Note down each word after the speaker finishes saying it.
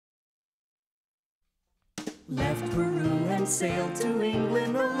left Peru and sailed to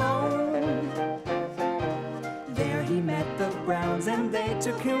England alone. There he met the Browns and they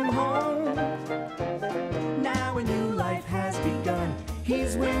took him home. Now a new life has begun.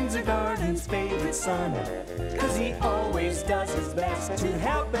 He's Windsor Garden's favorite son, 'cause he always does his best to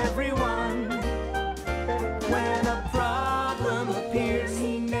help everyone. When a problem appears,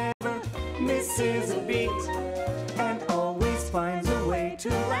 he never misses a beat and always finds a way to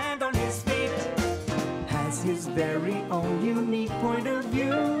land on his feet. Has his very own unique point of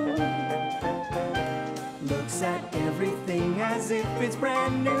view, looks at everything as if it's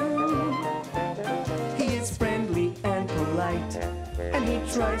brand new. He is friendly and polite, and he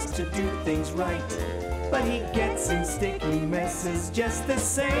tries to do things right, but he gets in sticky messes just the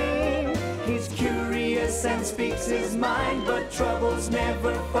same. He's curious and speaks his mind, but trouble's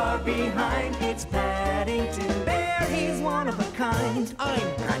never far behind. It's Paddington Bear, he's one of a kind.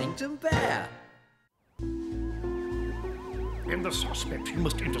 I'm Paddington Bear. And the suspect you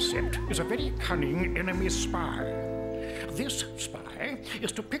must intercept is a very cunning enemy spy. This spy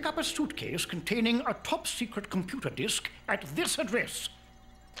is to pick up a suitcase containing a top-secret computer disk at this address.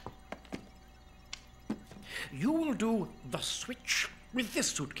 You will do the switch with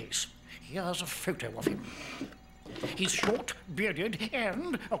this suitcase. Here's a photo of him. He's short, bearded,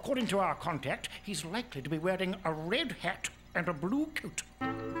 and, according to our contact, he's likely to be wearing a red hat and a blue coat.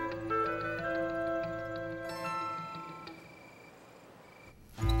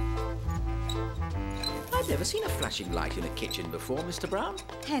 I've never seen a flashing light in a kitchen before, Mr. Brown.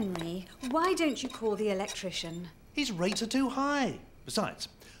 Henry, why don't you call the electrician? His rates are too high. Besides,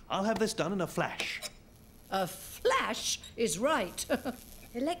 I'll have this done in a flash. A flash is right.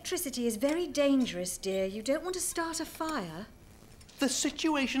 Electricity is very dangerous, dear. You don't want to start a fire. The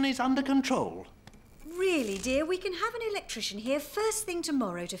situation is under control. Really, dear, we can have an electrician here first thing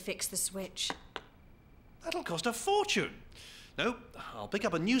tomorrow to fix the switch. That'll cost a fortune. No, I'll pick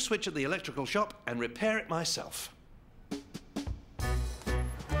up a new switch at the electrical shop and repair it myself.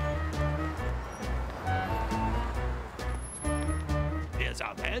 There's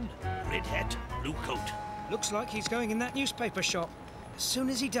our man. Red hat, blue coat. Looks like he's going in that newspaper shop. As soon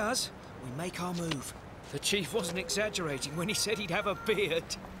as he does, we make our move. The chief wasn't exaggerating when he said he'd have a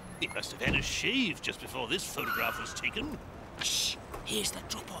beard. He must have had a shave just before this photograph was taken. Shh! Here's the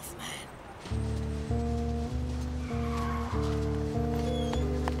drop-off man.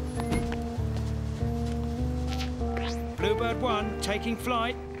 Bluebird 1 taking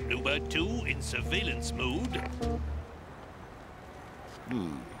flight. Bluebird 2 in surveillance mode.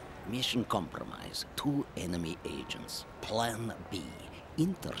 Mission compromise. 2 enemy agents. Plan B.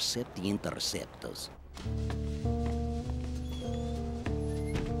 Intercept the interceptors.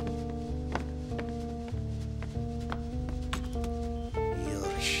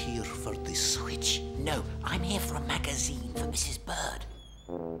 You're here for the switch? No, I'm here for a magazine for Mrs. Bird.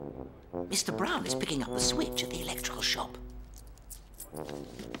 Mr. Brown is picking up the switch at the electrical shop.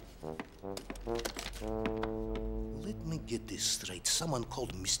 Let me get this straight. Someone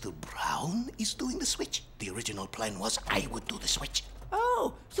called Mr. Brown is doing the switch? The original plan was I would do the switch.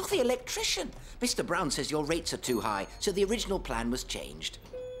 Oh, you're the electrician. Mr. Brown says your rates are too high, so the original plan was changed.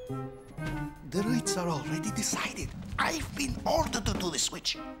 The rates are already decided. I've been ordered to do the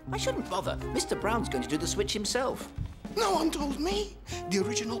switch. I shouldn't bother. Mr. Brown's going to do the switch himself. No one told me. The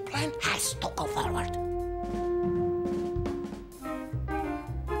original plan has to go forward.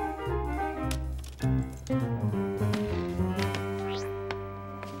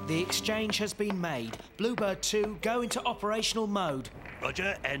 The exchange has been made. Bluebird 2, go into operational mode.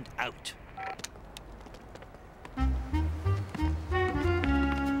 Roger, and out.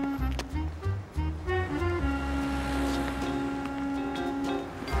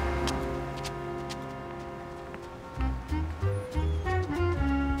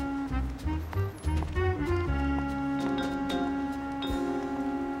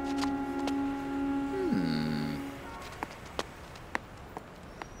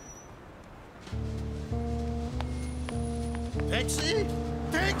 Taxi!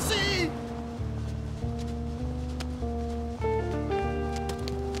 Taxi!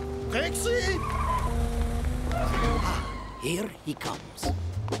 Taxi! Here he comes.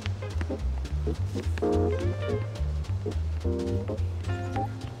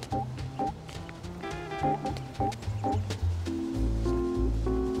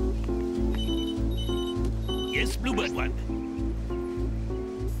 Yes, Bluebird 1.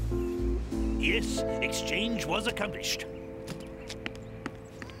 Yes, exchange was accomplished.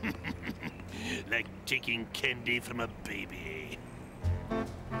 Like taking candy from a baby.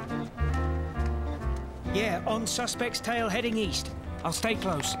 Yeah, on suspect's tail heading east. I'll stay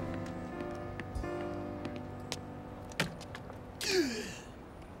close.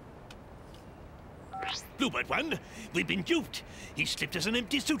 Bluebird one. We've been duped. He slipped us an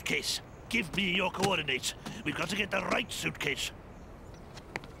empty suitcase. Give me your coordinates. We've got to get the right suitcase.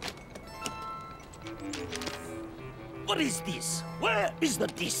 What is this? Where is the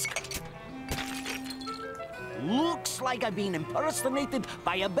disc? Looks like I've been impersonated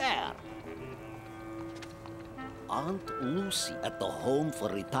by a bear. Aunt Lucy at the Home for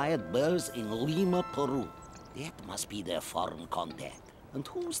Retired Bears in Lima, Peru. That must be their foreign contact. And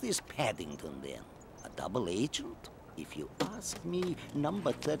who's this Paddington, then? A double agent? If you ask me,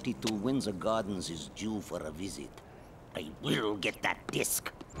 number 32 Windsor Gardens is due for a visit. I will get that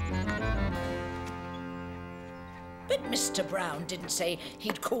disc. But Mr. Brown didn't say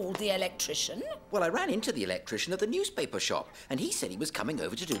he'd called the electrician. Well, I ran into the electrician at the newspaper shop, and he said he was coming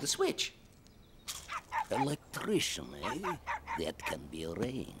over to do the switch. Electrician, eh? That can be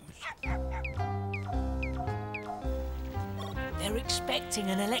arranged. They're expecting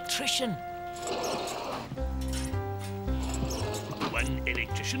an electrician. One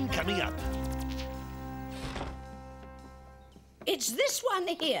electrician coming up. It's this one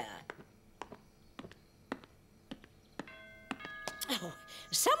here. Oh,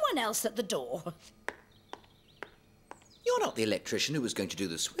 someone else at the door. You're not the electrician who was going to do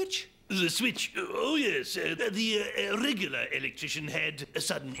the switch. The switch? Oh, yes. The regular electrician had a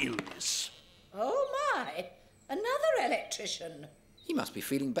sudden illness. Oh, my. Another electrician. He must be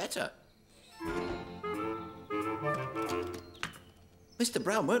feeling better. Mr.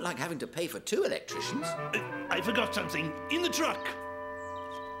 Brown won't like having to pay for 2 electricians. I forgot something in the truck.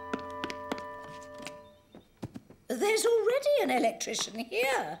 There's already an electrician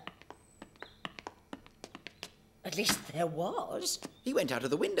here. At least there was. He went out of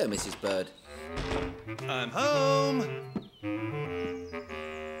the window, Mrs. Bird. I'm home.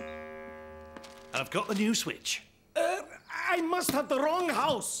 I've got the new switch. I must have the wrong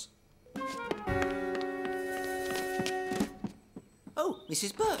house. Oh,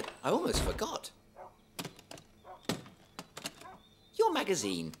 Mrs. Bird, I almost forgot. Your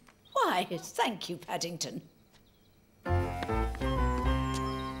magazine. Why, thank you, Paddington.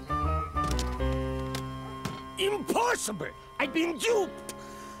 Impossible! I've been duped!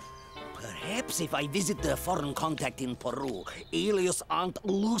 Perhaps if I visit their foreign contact in Peru, alias Aunt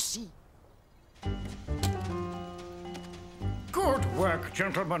Lucy. Good work,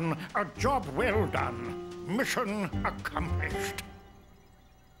 gentlemen. A job well done. Mission accomplished.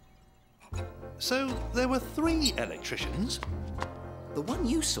 So there were 3 electricians? The one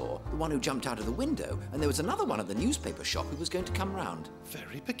you saw, the one who jumped out of the window, and there was another one at the newspaper shop who was going to come round.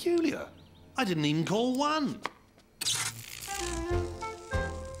 Very peculiar. I didn't even call one.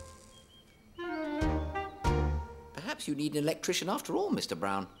 Perhaps you need an electrician after all, Mr.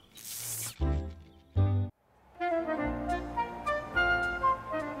 Brown.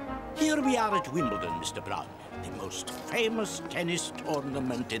 Here we are at Wimbledon, Mr. Brown, the most famous tennis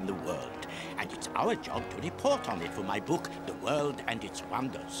tournament in the world. And it's our job to report on it for my book, The World and Its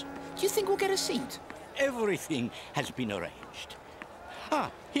Wonders. Do you think we'll get a seat? Everything has been arranged.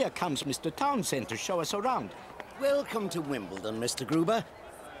 Ah, here comes Mr. Townsend to show us around. Welcome to Wimbledon, Mr. Gruber.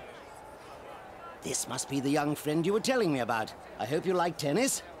 This must be the young friend you were telling me about. I hope you like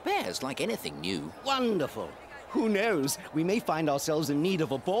tennis. Bears like anything new. Wonderful. Who knows? We may find ourselves in need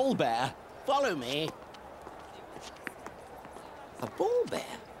of a ball bear. Follow me. A ball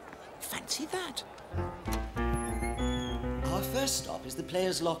bear? Fancy that. Our first stop is the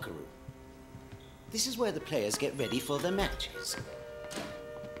players' locker room. This is where the players get ready for their matches.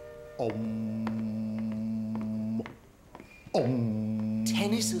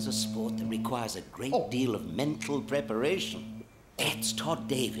 Tennis is a sport that requires a great deal of mental preparation. That's Todd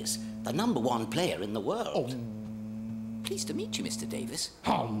Davis, the #1 player in the world. Pleased to meet you, Mr. Davis.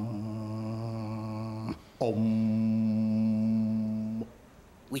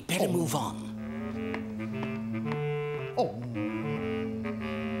 We'd better move on.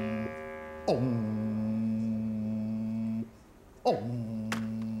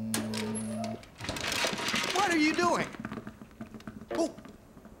 What are you doing? Oh,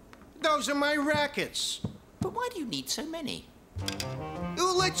 those are my rackets. But why do you need so many?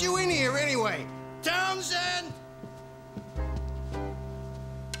 Who let you in here anyway? Townsend!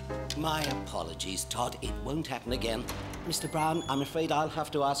 My apologies, Todd. It won't happen again. Mr. Brown, I'm afraid I'll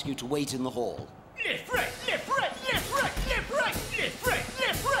have to ask you to wait in the hall. Left, right, left, right, left, right, left, right, left, right,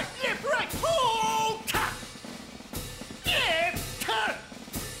 left, right, left, right. Hold up! Left turn!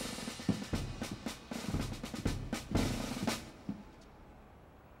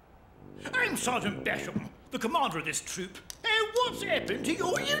 I'm Sergeant Basham, the commander of this troop. What's happened to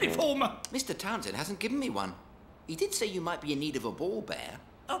your uniform? Mr. Townsend hasn't given me one. He did say you might be in need of a ball bear.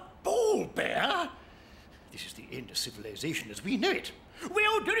 A ball bear? This is the end of civilization as we know it.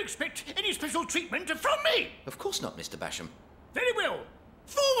 Well, don't expect any special treatment from me. Of course not, Mr. Basham. Very well.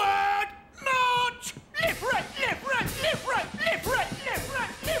 Forward! March! Left, right, left, right, left, right, left, right, left,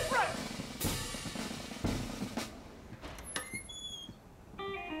 right, left, right.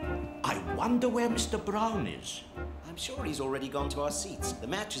 I wonder where Mr. Brown is. I'm sure he's already gone to our seats. The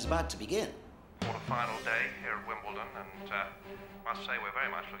match is about to begin. Final day here at Wimbledon, and must say we're very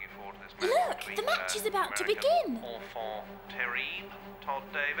much looking forward to this match. Look, the match is about to begin. All for Terry, Todd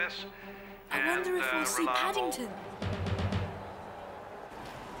Davis. I wonder if we'll see Paddington.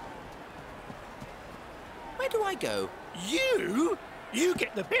 Where do I go? You? You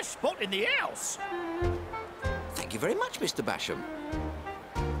get the best spot in the house. Thank you very much, Mr. Basham.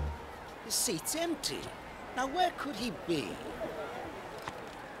 The seat's empty. Now where could he be?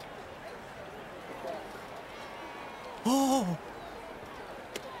 Oh!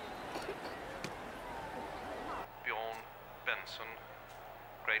 Bjorn Benson,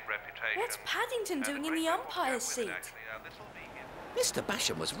 great reputation. What's Paddington doing in the umpire's seat? Mr.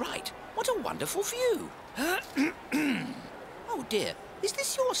 Basham was right. What a wonderful view. Oh dear, is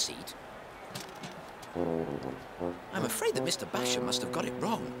this your seat? I'm afraid that Mr. Basham must have got it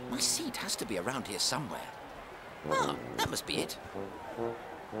wrong. My seat has to be around here somewhere. Ah, that must be it.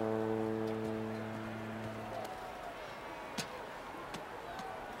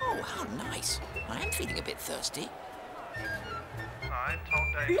 Oh, how nice. I am feeling a bit thirsty.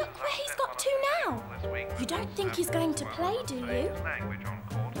 Look where he's got to now. You don't think he's going to play, do you?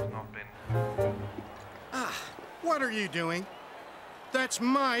 Ah, what are you doing? That's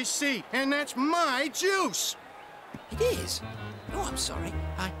my seat, and that's my juice. It is. Oh, I'm sorry.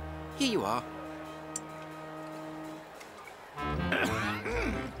 Here you are.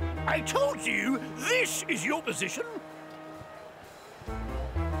 I told you, this is your position.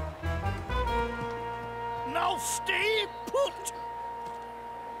 Now stay put.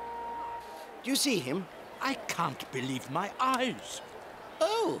 Do you see him? I can't believe my eyes.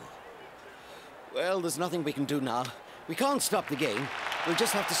 Oh. Well, there's nothing we can do now. We can't stop the game. We'll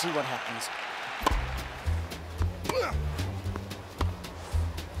just have to see what happens.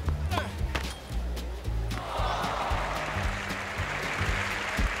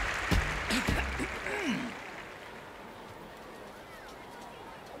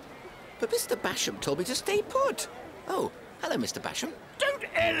 But Mr. Basham told me to stay put. Oh, hello, Mr. Basham. Don't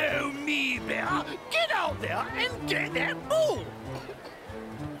hello me, Bear. Get out there and get that ball.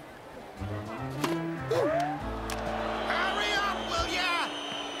 Hurry up, will ya?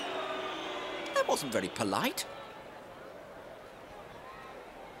 That wasn't very polite.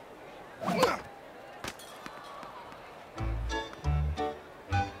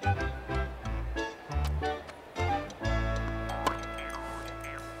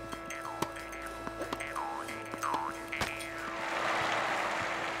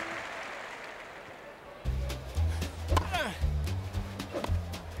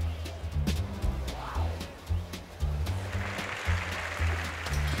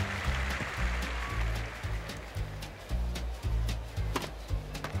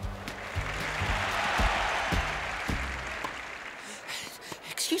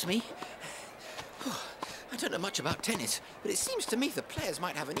 Excuse me. I don't know much about tennis, but it seems to me the players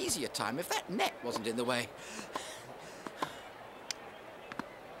might have an easier time if that net wasn't in the way.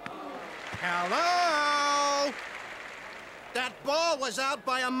 Hello? That ball was out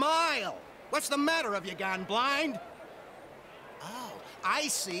by a mile. What's the matter? Have you gone blind? Oh, I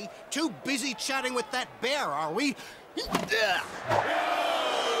see. Too busy chatting with that bear, are we?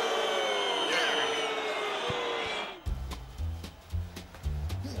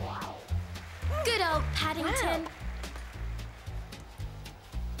 Good old Paddington.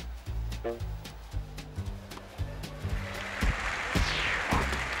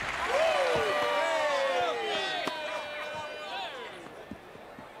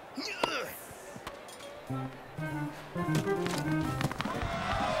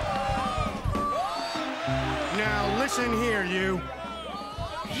 Now listen here, you.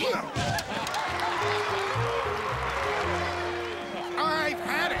 I've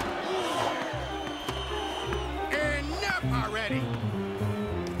had it. Enough already.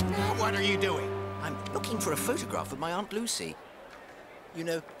 Now what are you doing? I'm looking for a photograph of my Aunt Lucy. You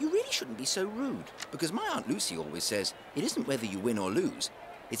know, you really shouldn't be so rude, because my Aunt Lucy always says, it isn't whether you win or lose,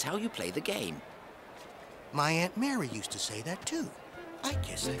 it's how you play the game. My Aunt Mary used to say that too. I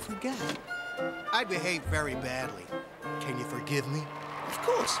guess I forgot. I behaved very badly. Can you forgive me? Of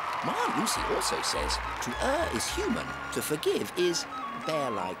course. My Aunt Lucy also says, to err is human, to forgive is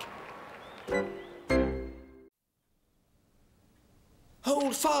bear-like.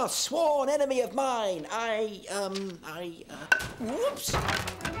 Hole fast, sworn enemy of mine. Whoops!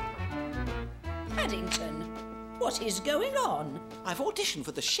 Paddington, what is going on? I've auditioned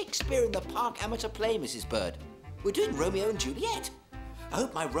for the Shakespeare in the Park amateur play, Mrs. Bird. We're doing Romeo and Juliet. I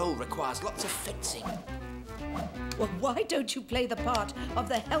hope my role requires lots of fencing. Well, why don't you play the part of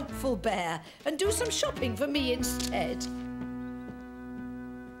the helpful bear and do some shopping for me instead?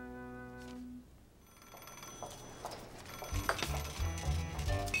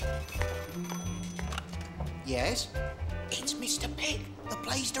 Yes? It's Mr. Pig, the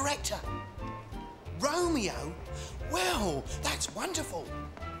play's director. Romeo? Well, that's wonderful.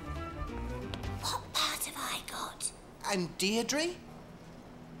 What part have I got? And Deirdre?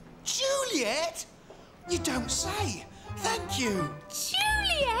 Juliet? You don't say. Thank you.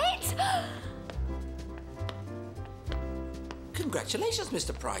 Juliet! Congratulations,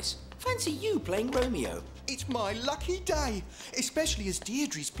 Mr. Price. Fancy you playing Romeo. It's my lucky day, especially as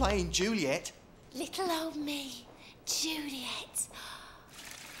Deirdre's playing Juliet. Little old me, Juliet.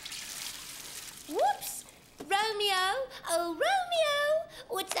 Whoops! Romeo! Oh, Romeo!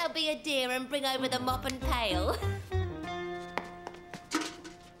 Wouldst thou be a dear and bring over the mop and pail?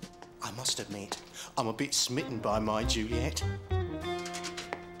 I must admit, I'm a bit smitten by my Juliet.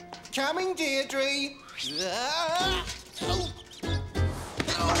 Coming, Deirdre! Ah! Oh.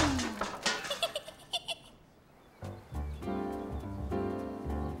 Oh.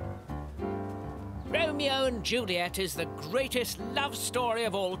 Romeo and Juliet is the greatest love story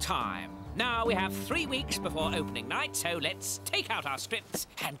of all time. Now we have 3 weeks before opening night, so let's take out our scripts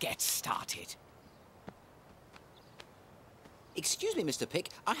and get started. Excuse me, Mr. Pick.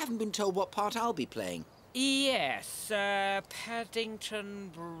 I haven't been told what part I'll be playing. Yes,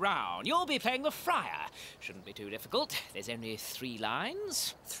 Paddington Brown. You'll be playing the friar. Shouldn't be too difficult. There's only 3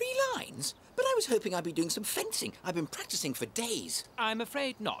 lines. 3 lines? But I was hoping I'd be doing some fencing. I've been practicing for days. I'm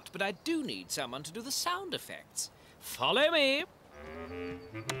afraid not, but I do need someone to do the sound effects. Follow me.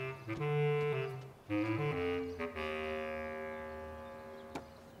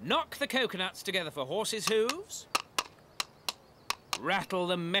 Knock the coconuts together for horses' hooves. Rattle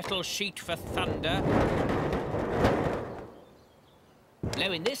the metal sheet for thunder.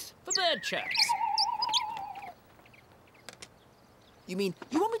 Blow in this for bird chirps. You mean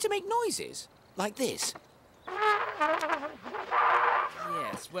you want me to make noises? Like this?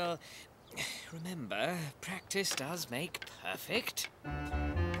 Yes, well, remember, practice does make perfect.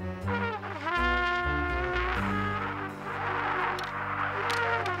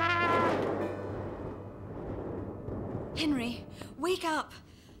 Henry, wake up.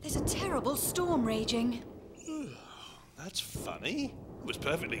 There's a terrible storm raging. That's funny. It was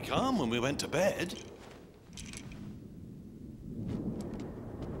perfectly calm when we went to bed.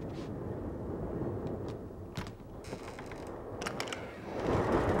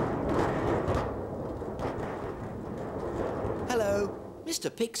 Hello.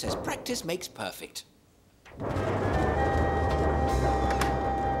 Mr. Pick says practice makes perfect.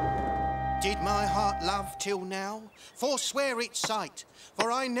 Did my heart love till now? Forswear its sight,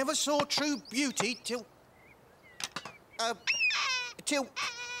 for I never saw true beauty till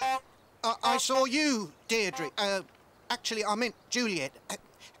I saw you, Deirdre. Actually, I meant Juliet.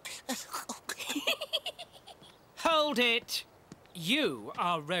 Hold it! You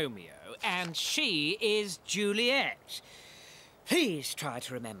are Romeo, and she is Juliet. Please try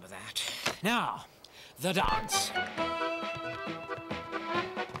to remember that. Now, the dance.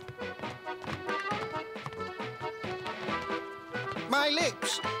 My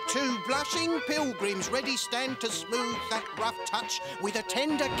lips, 2 blushing pilgrims ready stand to smooth that rough touch with a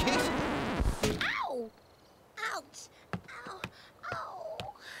tender kiss. Ow! Ouch! Ow!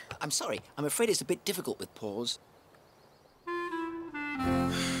 Ow! I'm sorry. I'm afraid it's a bit difficult with pause.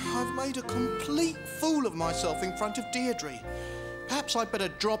 I've made a complete fool of myself in front of Deirdre. Perhaps I'd better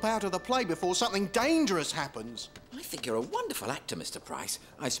drop out of the play before something dangerous happens. I think you're a wonderful actor, Mr. Price.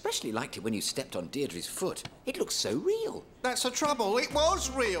 I especially liked it when you stepped on Deirdre's foot. It looks so real. That's the trouble. It was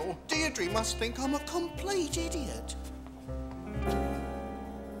real. Deirdre must think I'm a complete idiot.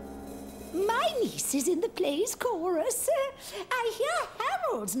 My niece is in the play's chorus. I hear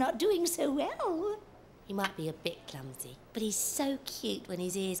Harold's not doing so well. He might be a bit clumsy, but he's so cute when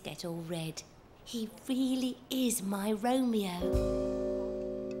his ears get all red. He really is my Romeo.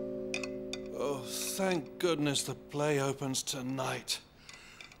 Oh, thank goodness the play opens tonight.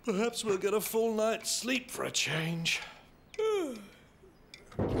 Perhaps we'll get a full night's sleep for a change.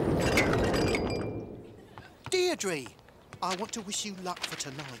 Deirdre, I want to wish you luck for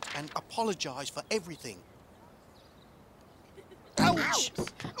tonight and apologise for everything. Ouch!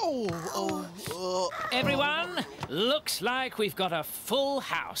 Everyone, Looks like we've got a full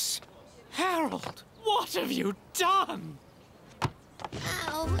house. Harold, what have you done?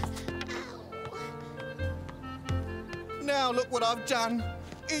 Ow. Now look what I've done.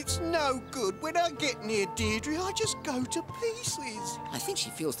 It's no good. When I get near Deirdre, I just go to pieces. I think she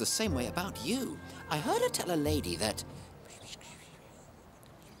feels the same way about you. I heard her tell a lady that...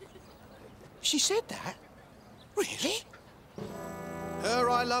 She said that? Really?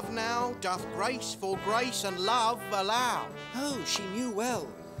 Her I love now, doth grace for grace and love allow. Oh, she knew well.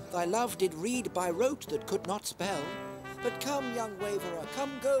 Thy love did read by rote that could not spell. But come, young waverer,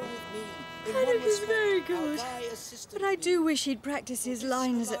 come go with me. It is very good. But I do wish he'd practice his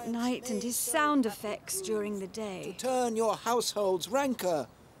lines at night and his sound effects during the day. To turn your household's rancour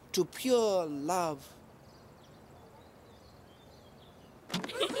to pure love.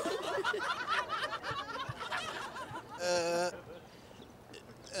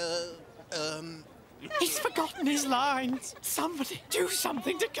 He's forgotten his lines. Somebody do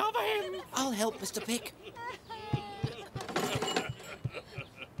something to cover him. I'll help, Mr. Pick.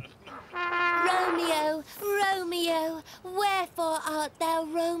 Romeo, Romeo, wherefore art thou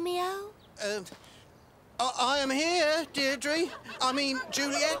Romeo? I am here, Deirdre. I mean,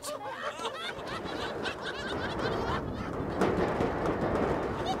 Juliet.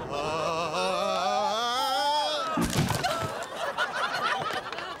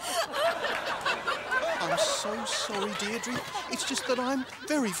 I'm so sorry, Deirdre. It's just that I'm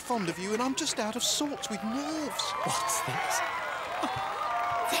very fond of you and I'm just out of sorts with nerves. What's this?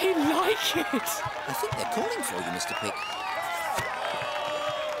 They like it. I think they're calling for you, Mr. Pick.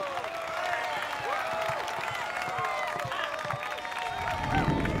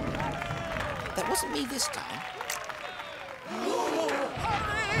 That wasn't me this time.